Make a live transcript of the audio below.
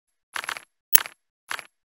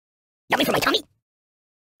Yummy for my tummy.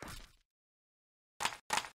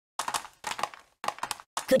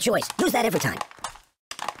 Good choice. Use that every time.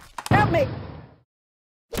 Help me!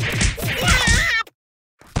 Stop!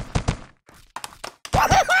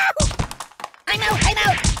 I'm out! I'm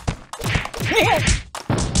out!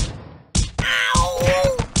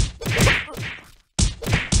 Ow!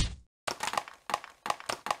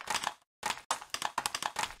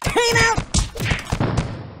 I'm out!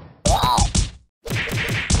 Oh!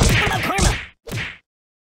 What about karma?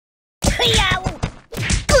 Yow!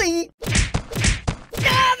 Glee!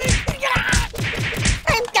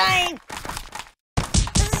 I'm dying!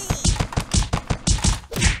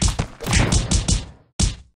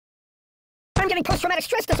 I'm getting post-traumatic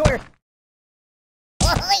stress disorder!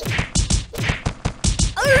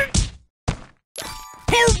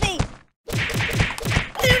 Help me!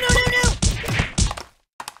 No, no, no, no!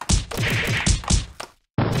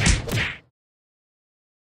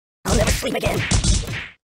 I'll never sleep again.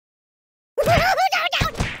 No, no!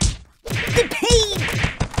 The pain!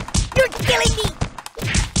 You're killing me!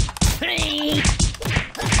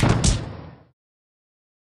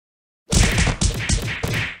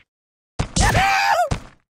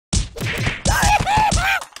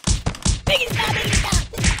 Make it stop! Make it stop!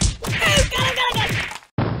 Oh, God!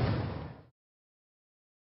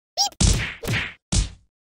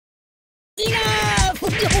 Enough!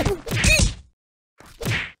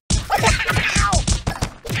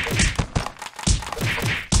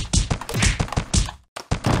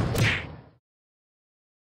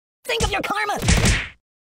 Think of your karma!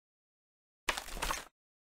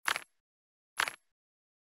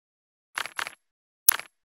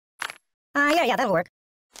 Yeah, that'll work.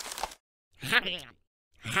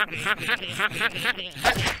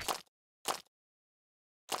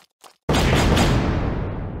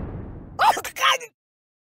 Oh, God!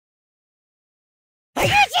 I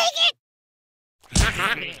can't take it!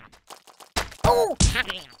 Oh!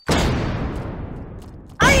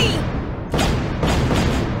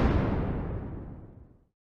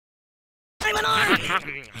 I'm unarmed!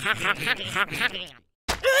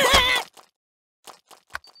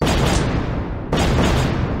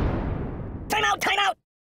 Time out! Time out!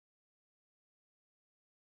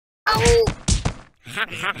 Oh!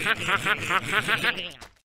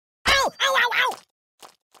 Ow! Ow! Ow! Ow!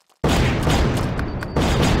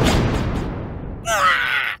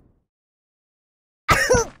 Ah!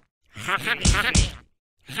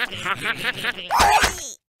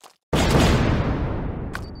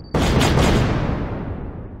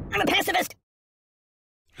 I'm a pacifist!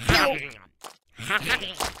 No!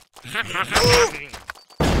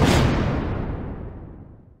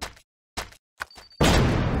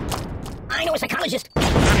 I know a psychologist!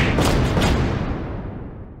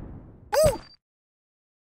 Ooh.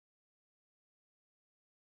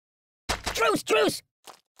 Truce! Truce!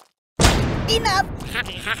 Enough!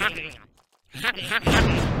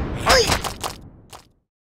 Oi!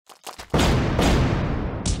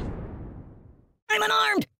 I'm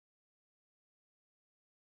unarmed!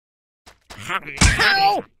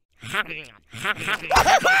 Ow!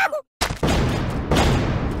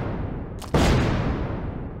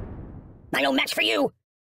 I no match for you!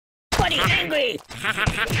 Buddy angry!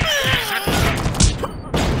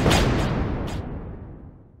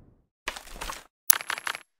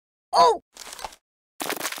 Oh!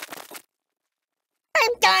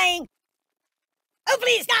 I'm dying! Oh,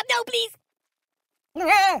 please, stop! No, please!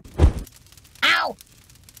 Ow!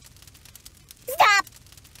 Stop!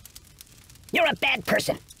 You're a bad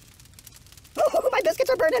person. Oh, my biscuits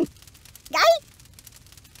are burning. Guy?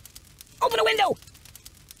 Open a window!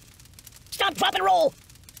 Stop, drop, and roll!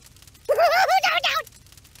 No!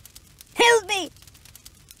 Help me!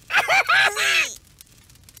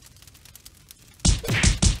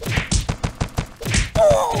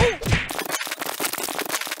 Oh!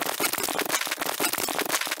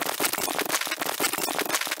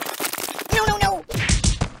 No!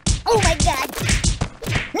 Oh my God!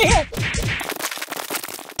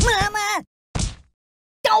 Mama!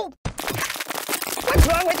 Don't! What's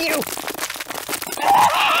wrong with you?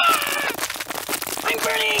 I'm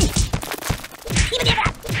burning!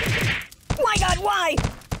 My God, why?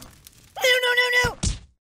 No!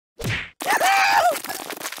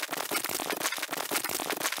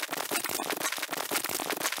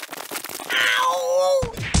 Ow!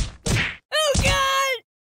 Oh, God!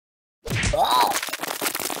 Oh!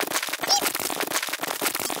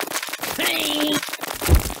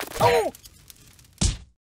 Oh!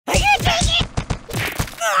 I can't take it!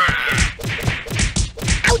 Ah!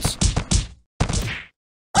 Ouch!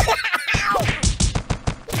 Ow!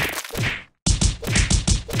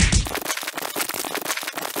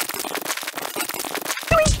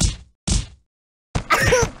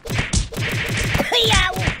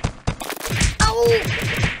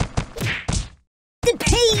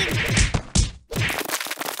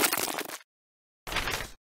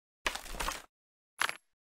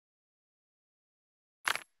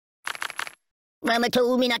 Mama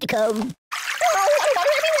told me not to come. Oh,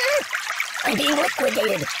 I'm being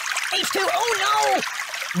liquidated. H2, oh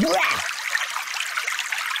no! Blah!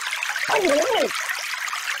 Oh,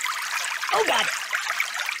 oh God!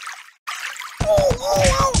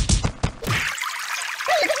 Oh!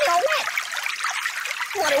 Hey, you're getting all wet!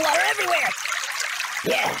 Water everywhere!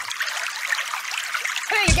 Yeah!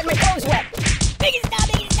 Hey, you're getting my clothes wet! Make it stop!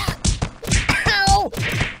 Ow!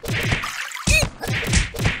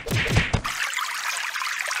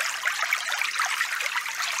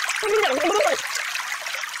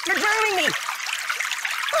 You're drowning me!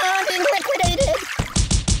 I'm being liquidated!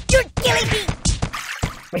 You're killing me!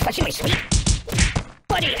 Refreshing my sweet?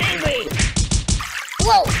 Buddy, angry!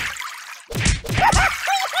 Whoa!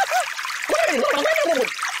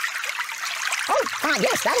 Oh,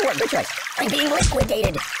 yes, that'll work. Good choice. I'm being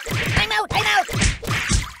liquidated. I'm out!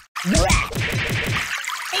 Blah!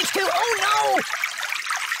 H2, oh no!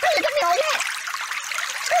 Hey, you got me all wet!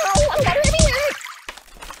 Oh, I'm water everywhere!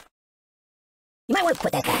 You might want to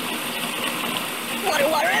put that back.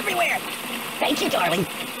 Water everywhere! Thank you, darling.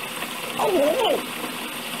 Oh!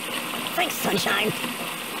 Thanks, sunshine.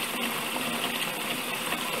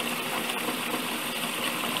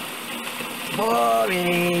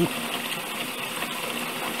 Boring.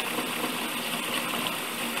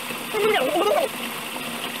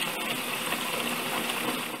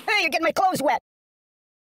 Hey, you're getting my clothes wet.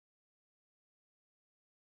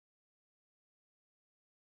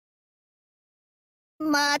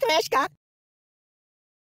 Matryoshka.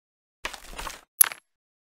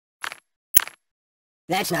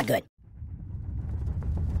 That's not good.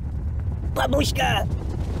 Babushka.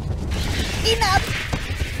 Enough.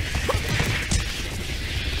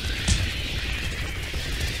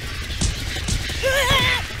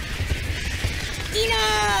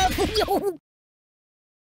 Enough!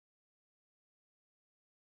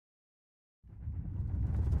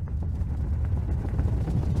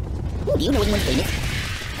 Ooh, do you know anyone's famous?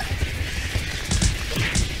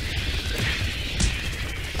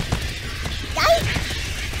 Guys?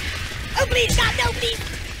 Oh, please, God, no, please!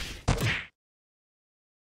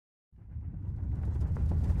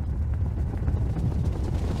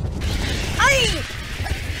 Aye!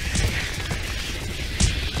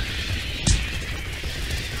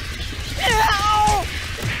 Ow!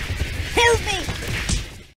 Help me!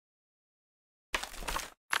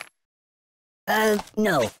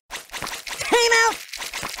 No. Time out!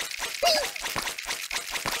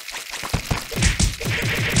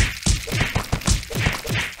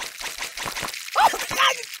 Oh,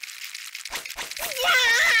 God!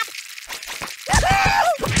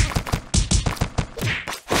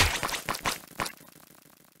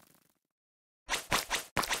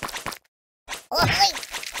 Oh, wait!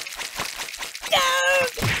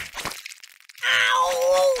 Ow!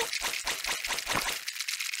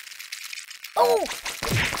 Oh!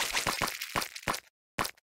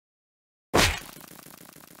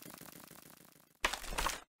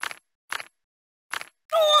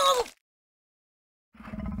 Oh!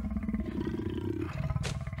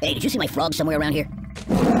 Hey, did you see my frog somewhere around here?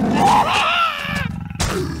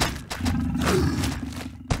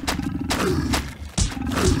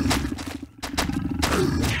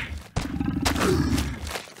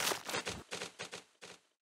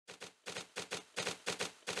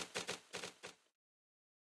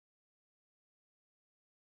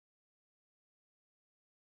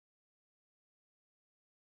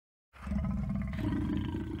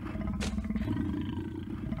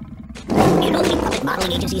 You know the puppet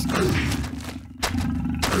modeling agencies?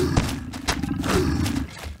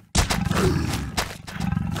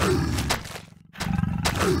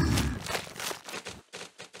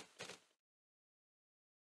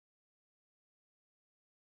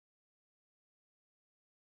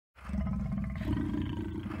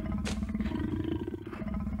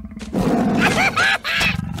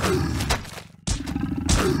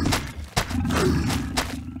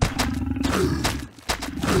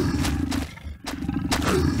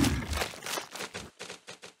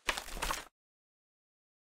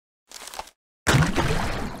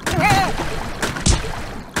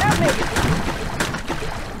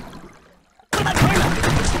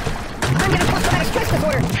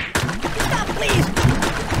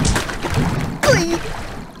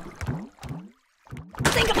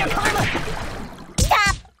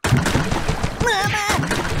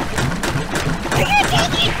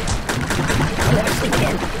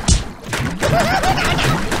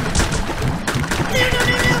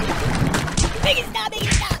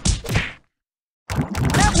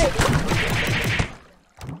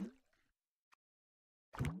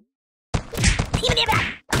 Give me that!